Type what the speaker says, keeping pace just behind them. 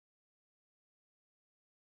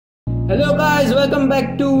Hello guys, welcome back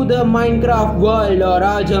to the Minecraft world. और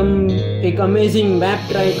आज हम एक अमेजिंग मैप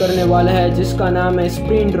ट्राई करने वाले हैं जिसका नाम है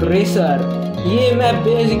स्प्रिंट रेसर। ये मैप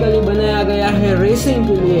बेसिकली बनाया गया है रेसिंग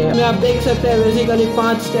के लिए। में आप देख सकते हैं बेसिकली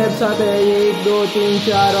 5 स्टेप्स आते हैं। ये 1 2 3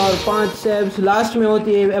 4 और 5 स्टेप्स। लास्ट में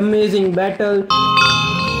होती है अमेजिंग बैटल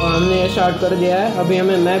और हमने ये स्टार्ट कर दिया है। अभी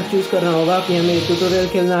हमें मैप चूज करना होगा कि हमें ट्यूटोरियल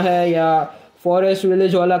खेलना है या फॉरेस्ट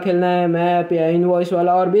विलेज वाला खेलना है मैप या इनवॉइस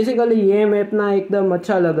वाला। और बेसिकली ये मैप ना एकदम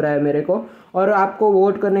अच्छा लग रहा है मेरे को। और आपको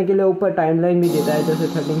वोट करने के लिए ऊपर टाइमलाइन भी देता है, जैसे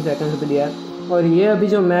 13 सेकंड्स भी दिया है। और ये अभी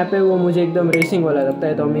जो मैप है वो मुझे एकदम रेसिंग वाला लगता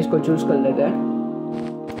है, तो हम इसको चूज़ कर लेते हैं।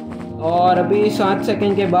 और अभी 7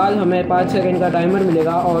 सेकंड के बाद हमें 5 सेकंड का टाइमर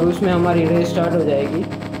मिलेगा और उसमें हमारी रेस स्टार्ट हो जाएगी।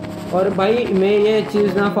 और भाई मैं ये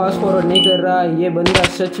चीज़ ना फास्ट फॉरवर्ड नहीं कर रहा, ये बंदा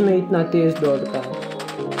सच में इतना तेज़ दौड़ता है।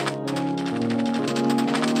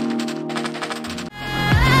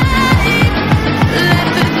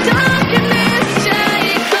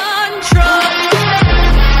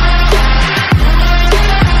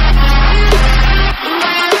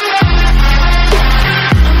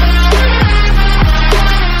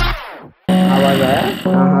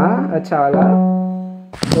 अच्छा वाला।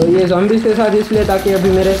 तो ये ज़ॉम्बीज़ के साथ इसलिए ताकि अभी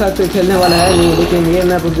मेरे साथ कोई खेलने वाला है नहीं, लेकिन ये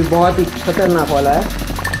मैप अभी बहुत ही खतरनाक वाला है।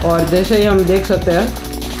 और जैसे ही हम देख सकते हैं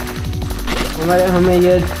हमें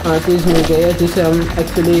ये चीज़ मिल गई है जिससे हम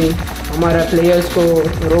एक्चुअली हमारे प्लेयर्स को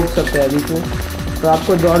रोक सकते हैं बीच में। तो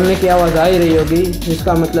आपको दौड़ने की आवाज़ आ ही रही होगी,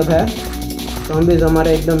 जिसका मतलब है ज़ॉम्बीज़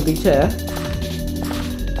हमारे एकदम पीछे है।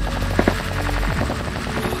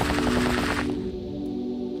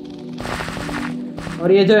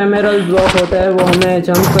 और ये जो एमेरल्ड ब्लॉक होता है वो हमें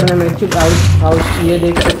जंप करने में एक्चुअली आउट ये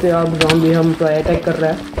देख सकते हो आप, ज़ॉम्बी हम तो अटैक कर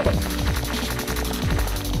रहा है।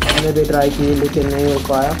 हमने भी ट्राई की लेकिन नहीं हो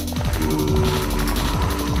पाया।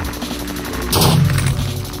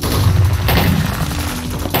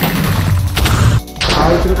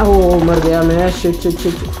 आउट, मर गया मैं। शिट।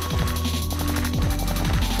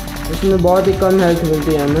 इसमें बहुत ही कम हेल्थ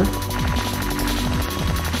मिलती है हमें।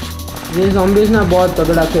 ये ज़ॉम्बीज़ ना बहुत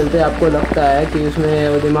तगड़ा खेलते हैं। आपको लगता है कि उसमें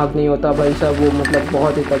वो दिमाग नहीं होता, भाई साहब वो मतलब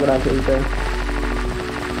बहुत ही तगड़ा खेलते हैं।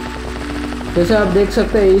 जैसे आप देख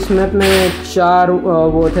सकते हैं इस मैप में 4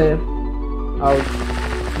 वो थे आउट।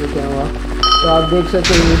 ये क्या हुआ? तो आप देख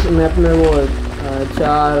सकते हैं इस मैप में वो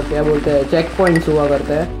 4 क्या बोलते हैं चेक पॉइंट्स हुआ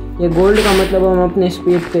करता है। ये गोल्ड का मतलब हम अपनी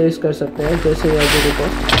स्पीड तेज कर सकते हैं। जैसे अभी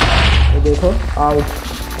देखो आउट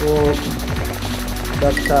वो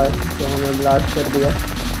डरता तो हमें ब्लास्ट कर दिया,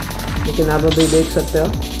 लेकिन आप अभी देख सकते हो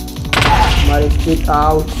हमारी स्पीड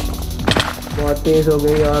आउट बहुत तेज़ हो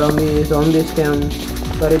गई और अभी ज़ॉम्बीज़ के हम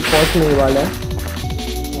करीब पहुंचने वाले हैं।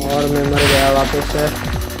 और मैं मर गया वापस से,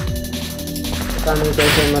 पता नहीं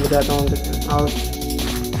कैसे मर जाता हूँ आउट।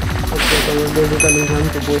 तो बेसिकली हम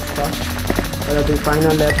तो बूस्ट था और अभी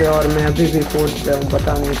फाइनल है पे और मैं अभी भी 4th पे हूँ,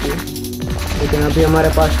 पता नहीं थी। लेकिन अभी हमारे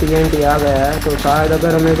पास TNT आ गया है, तो शायद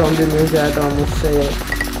अगर हमें ज़ॉम्बी मिल जाए तो हम उससे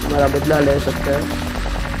हमारा बदला ले सकते हैं।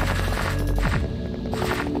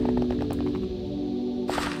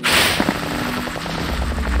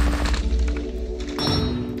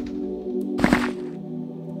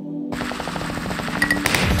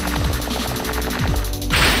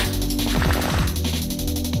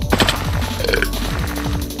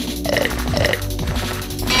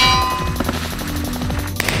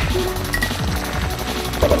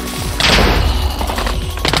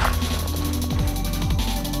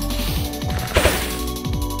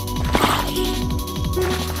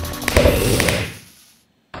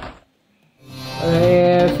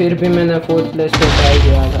 फिर भी मैंने 4th प्लेस पे ट्राई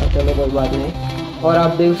किया था, चलो कोई बात नहीं। और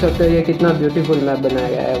आप देख सकते हो ये कितना ब्यूटीफुल मैप बनाया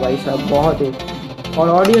गया है भाई साहब, बहुत ही। और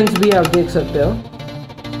ऑडियंस भी आप देख सकते हो।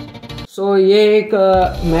 सो ये एक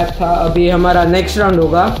मैप था। अभी हमारा नेक्स्ट राउंड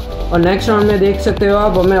होगा और नेक्स्ट राउंड में देख सकते हो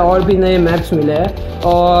आप हमें और भी नए मैप्स मिले हैं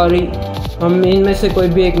और हम इनमें से कोई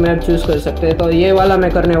भी एक मैप चूज़ कर सकते हैं। तो ये वाला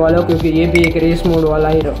मैं करने वाला हूँ क्योंकि ये भी एक रेस मोड वाला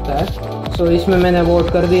ही रखता है। सो इसमें मैंने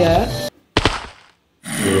वोट कर दिया है।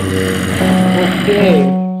 ओके,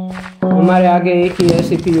 हमारे आगे एक ही है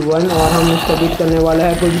CPU1 और हम उसको बीट करने वाले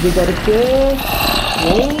हैं कुछ भी करके।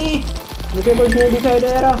 नहीं, मुझे कुछ नहीं दिखाई दे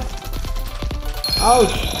रहा। आउट।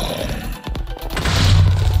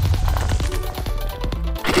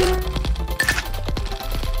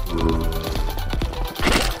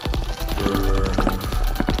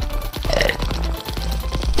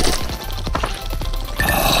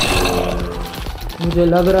 मुझे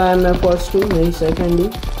लग रहा है मैं फर्स्ट हूँ, नहीं सेकंड ही।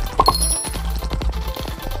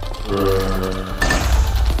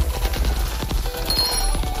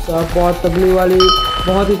 सब बहुत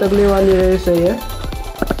ही तगड़ी वाली रेस है ये।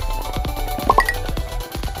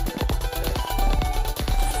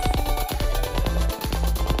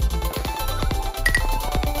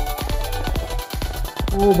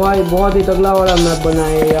 ओ भाई बहुत ही तगड़ा वाला मैप बना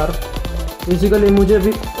है यार। बेसिकली मुझे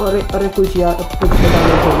भी अरे कुछ यार कुछ पता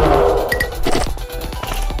नहीं चल रहा।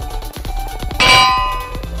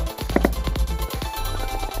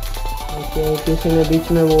 ओके किसी ने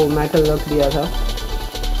बीच में वो मेटल रख दिया था।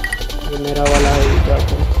 ये मेरा वाला है क्या?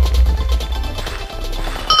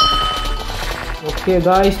 ओके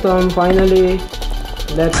गाइस, तो हम फाइनली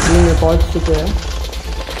लैब 3 में पहुंच चुके हैं।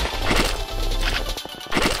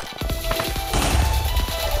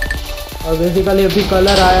 और बेसिकली अभी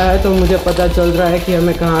कलर आया है तो मुझे पता चल रहा है कि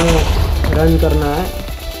हमें कहाँ रन करना है।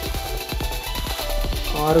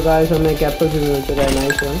 और गाइस हमें कैप्टन भी मिल चुका है,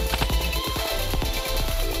 नाइस वन।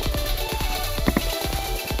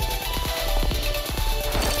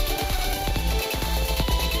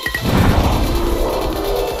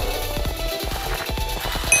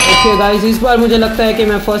 ओके गाइस, इस बार मुझे लगता है कि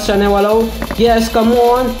मैं फर्स्ट आने वाला हूँ। Yes come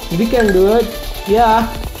on, we can do it. या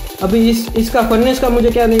अभी इसका फर्नेस का मुझे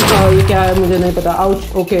क्या नहीं पता, ये क्या है मुझे नहीं पता।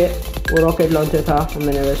 आउच। ओके वो रॉकेट लॉन्चर था,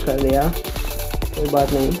 मैंने वेस्ट कर दिया, कोई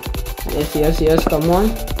बात नहीं। Yes yes yes come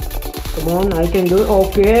on I can do.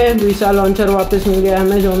 Okay दूसरा लॉन्चर वापस मिल गया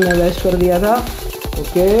हमें जो हमने वेस्ट कर दिया था।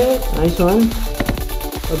 Okay nice one.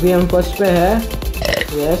 अभी हम फर्स्ट पे है।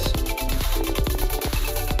 यस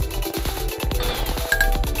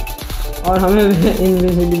और हमें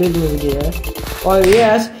इनविजिबिलिटी मिल गई है। और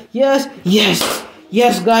yes yes yes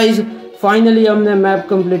yes guys, finally हमने मैप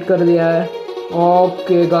कंप्लीट कर दिया है।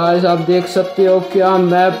 ओके गाइस, आप देख सकते हो क्या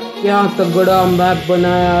तगड़ा मैप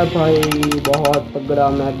बनाया है भाई, बहुत तगड़ा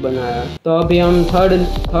मैप बनाया है। तो अभी हम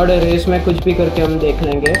थर्ड रेस में कुछ भी करके हम देख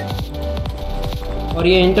लेंगे। और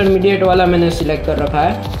ये इंटरमीडिएट वाला मैंने सिलेक्ट कर रखा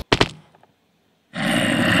है।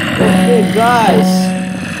 ओके गाइस,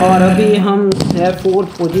 और अभी हम है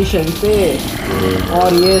 4th पोजीशन पे।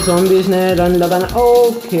 और ये ज़ॉम्बीज़ ने रन लगाना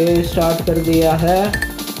ओके स्टार्ट कर दिया है।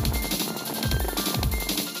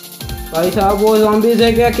 भाई साहब वो ज़ॉम्बीज़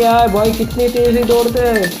है क्या है भाई, कितनी तेज़ी दौड़ते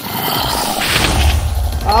हैं।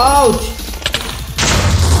 Ouch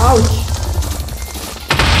ouch.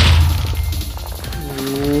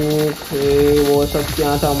 ओके वो सब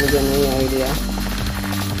क्या था मुझे नहीं आइडिया।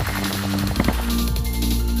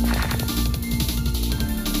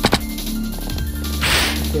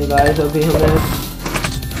 ओके गाइस, अभी हमें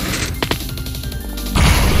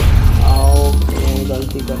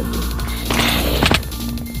गलती कर दी।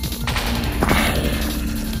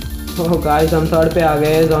 ओह गाइस, हम 3rd पे आ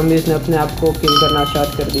गए। ज़ॉम्बीज़ ने अपने आप को किल करना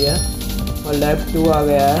स्टार्ट कर दिया और लैब 2 आ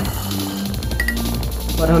गया है।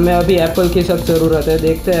 और हमें अभी एप्पल की सख्त ज़रूरत है,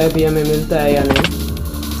 देखते हैं अभी हमें मिलता है या नहीं।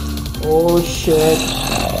 ओह शिट,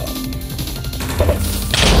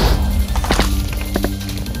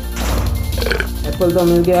 एप्पल तो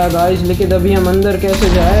मिल गया गाइस, लेकिन अभी हम अंदर कैसे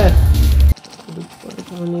जाए? ऊपर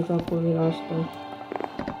जाने का कोई रास्ता?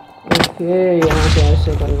 ओके यहाँ से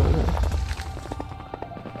ऐसे करना है।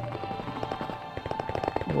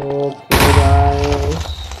 ओके गाइस,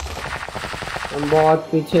 हम बहुत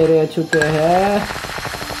पीछे रह चुके हैं।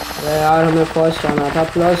 अरे यार हमें फर्स्ट आना था,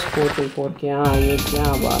 +44। क्या ये क्या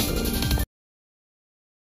बात है।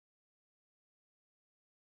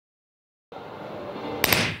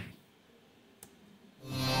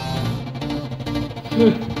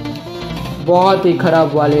 बहुत ही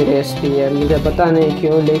ख़राब वाली रेस थी है, मुझे पता नहीं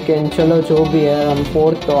क्यों, लेकिन चलो जो भी है, हम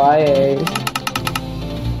 4th तो आए हैं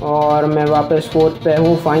और मैं वापस 4th पे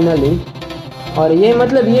हूँ फाइनली। और ये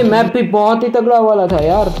मतलब ये मैप भी बहुत ही तगड़ा वाला था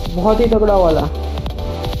यार, बहुत ही तगड़ा वाला।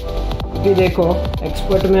 अभी देखो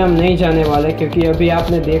एक्सपर्ट में हम नहीं जाने वाले, क्योंकि अभी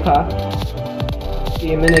आपने देखा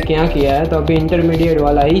कि मैंने क्या किया है, तो अभी इंटरमीडिएट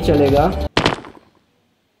वाला ही चलेगा।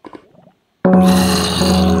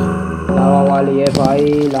 लावा वाली है भाई,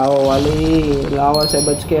 लावा वाली, लावा से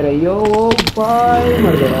बच के रहियो। ओ भाई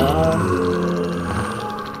मर गया।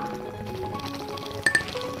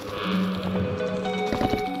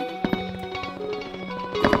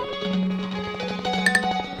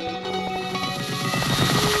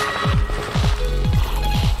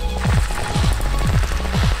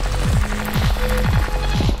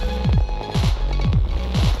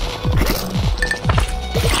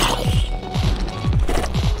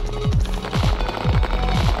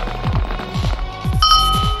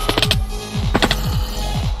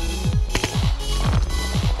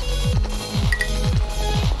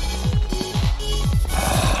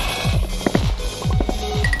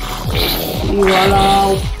 वाला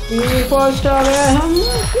फर्स्ट आ गए हम।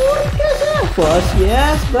 कैसे फर्स्ट?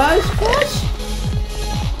 Yes guys first.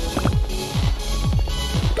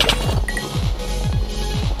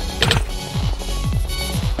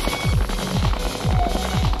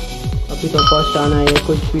 अभी तो फर्स्ट आना है,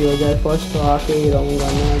 कुछ भी हो जाए फर्स्ट तो आके ही रहूंगा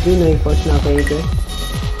मैं, अभी नहीं फर्स्ट ना कहीं पे।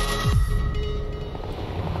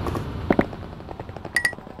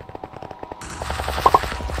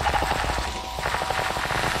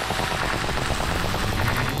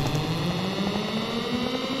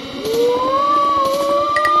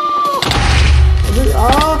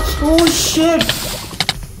 Oh shit.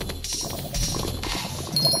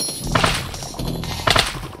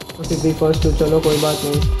 Okay B first to, चलो कोई बात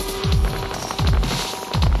नहीं।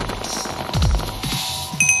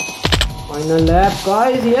 Final lap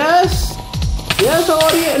guys, yes yes.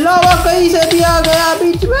 और ये लावा कहीं से दिया गया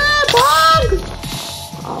बीच में, भाग।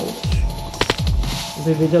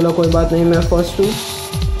 अभी भी चलो कोई बात नहीं, मैं फर्स्ट हूँ,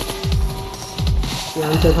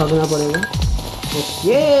 ध्यान से भागना पड़ेगा।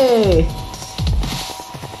 ओके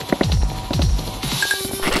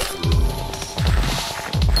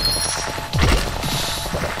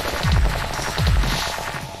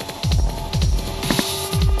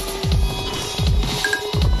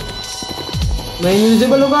मैं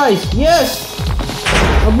इनविजिबल हूँ गाइस, यस।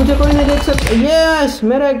 अब मुझे कोई नहीं देख सकता, यस।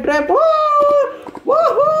 मेरा एक trap,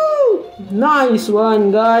 nice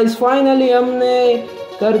one guys. Finally हमने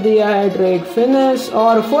कर दिया है ट्रेड फिनिश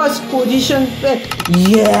और फर्स्ट पोजीशन पे।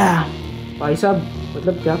 भाई साहब,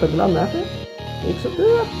 मतलब क्या कदला मैप है, देख सकते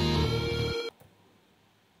हो आप।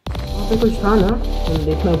 वहाँ पे कुछ था ना, हम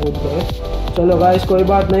देखना भूल गए। चलो गाइस कोई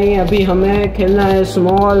बात नहीं, अभी हमें खेलना है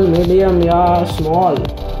स्मॉल, मीडियम या स्मॉल।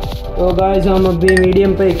 तो गाइस हम अभी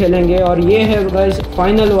मीडियम पे ही खेलेंगे और ये है गाइस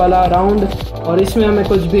फाइनल वाला राउंड। और इसमें हमें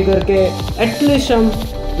कुछ भी करके एटलीस्ट हम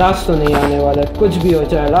लास्ट तो नहीं आने वाला, कुछ भी हो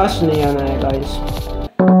जाए लास्ट नहीं आना है गाइस।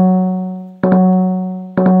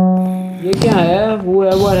 ये क्या है,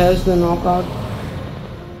 whoever has the knockout।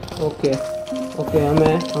 Okay okay,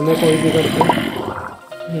 हमें कोई भी करके,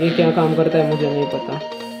 ये क्या काम करता है मुझे नहीं पता।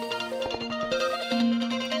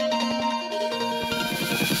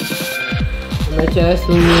 हमें चेस्ट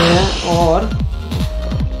ढूंढनी है और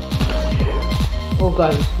ओ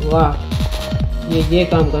गाइस वाह, ये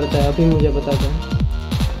काम करता है, अभी मुझे पता था।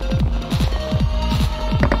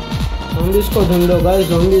 ज़ॉम्बीज़ को ढूंढो गाइस,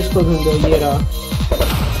 ज़ॉम्बीज़ को ढूंढो, ये रहा।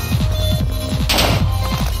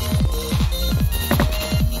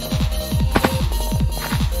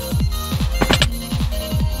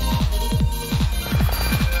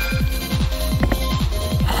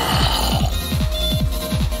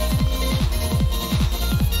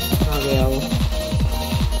 आ गया वो।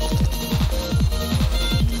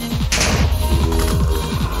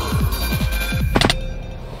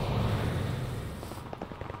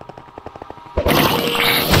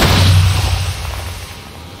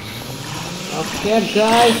 ओके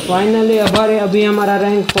गाइस फाइनली अभी हमारा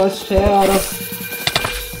रैंक फर्स्ट है और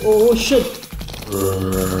ओह शिट।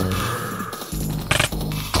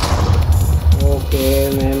 ओके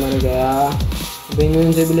मैं मर गया। अभी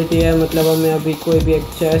इनविजिबिलिटी है, मतलब हमें अभी कोई भी एक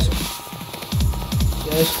चेस्ट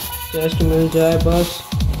मिल जाए, बस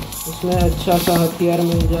उसमें अच्छा सा हथियार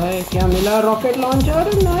मिल जाए। क्या मिला, rocket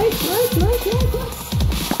launcher, nice nice nice nice.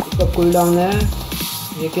 इसका कूल डाउन है।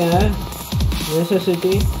 ये क्या है,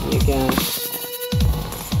 नेसेसिटी, ये क्या है।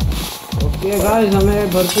 ओके गाइस हमें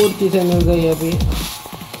भरपूर चीज़ें मिल गई अभी।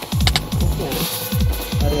 ओके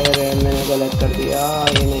अरे मैंने गलत कर दिया,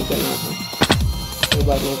 ये नहीं करना था। कोई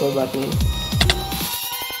बात नहीं कोई बात नहीं।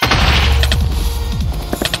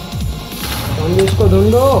 हम भी इसको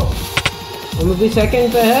ढूंढो, हम अभी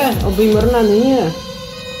सेकंड पे है, अभी मरना नहीं है।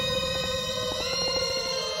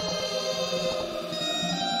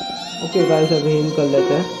 ओके गाइस अभी हील कर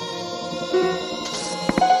लेते हैं।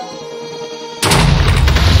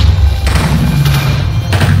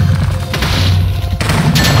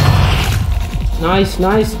 Nice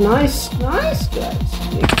nice nice nice guys,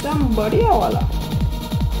 एकदम बढ़िया वाला।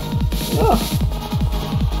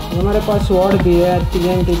 हमारे पास स्वॉर्ड भी है,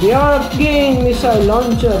 TNT भी और अगेन मिसाइल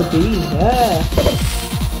लॉन्चर भी है।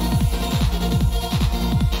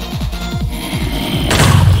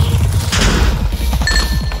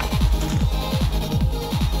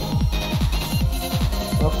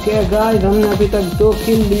 ओके गाइस हमने अभी तक 2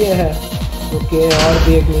 किल लिए हैं। ओके और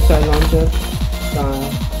भी एक मिसाइल लॉन्चर। कहाँ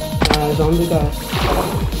है, ज़ॉम्बी का है।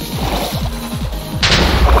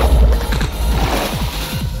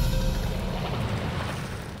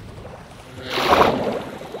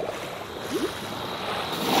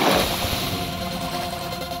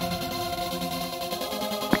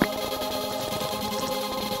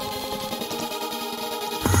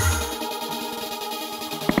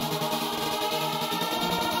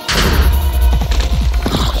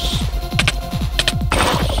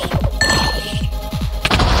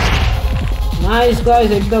 नाइस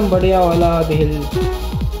गाइस एकदम बढ़िया वाला हिल।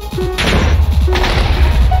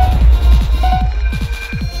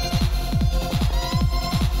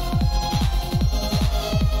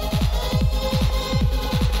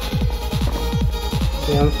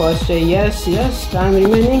 हम फर्स्ट है, यस यस। Time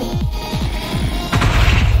remaining.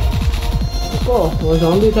 देखो वो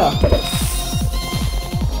ज़ॉम्बी था।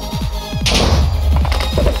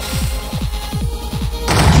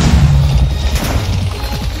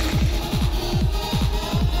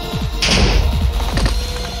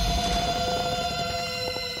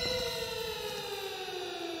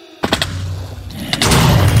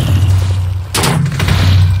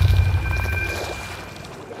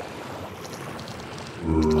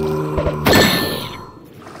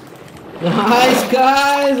 Nice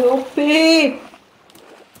guys, OP.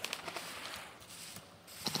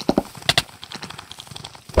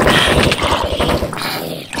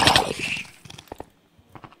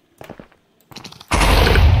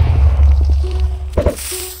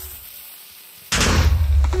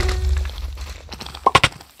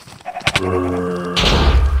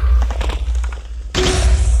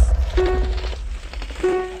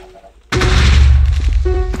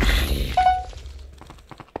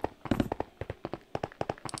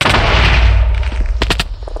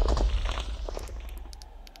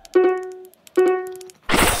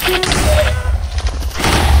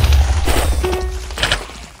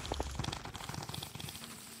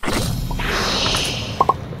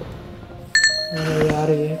 अरे यार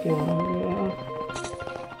ये क्या हो गया?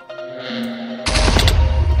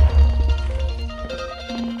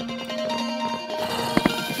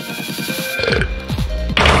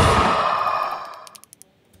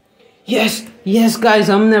 यस यस गाइस,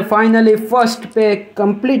 हमने फाइनली फर्स्ट पे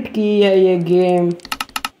कंप्लीट की है ये गेम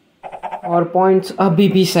और पॉइंट्स अभी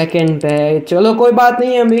भी सेकंड पे है। चलो कोई बात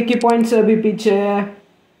नहीं, हम एक ही पॉइंट से अभी पीछे है।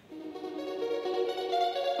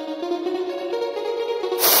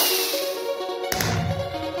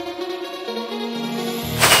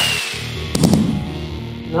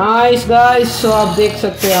 नाइस गाइस, सो आप देख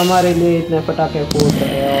सकते हैं हमारे लिए इतने पटाखे फूट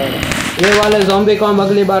रहे हैं और ये वाले ज़ॉम्बी को हम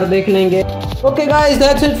अगली बार देख लेंगे। Okay guys,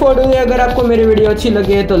 that's it for today. अगर आपको मेरी वीडियो अच्छी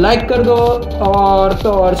लगी है तो लाइक कर दो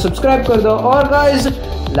और सब्सक्राइब कर दो। और गाइस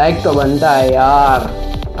लाइक तो बनता है यार,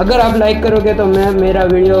 अगर आप लाइक करोगे तो मेरा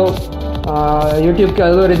वीडियो यूट्यूब के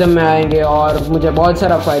एल्गोरिदम में आएंगे और मुझे बहुत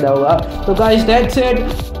सारा फ़ायदा होगा। तो guys that's it,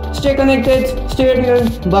 stay connected, stay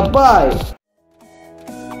tuned, bye bye.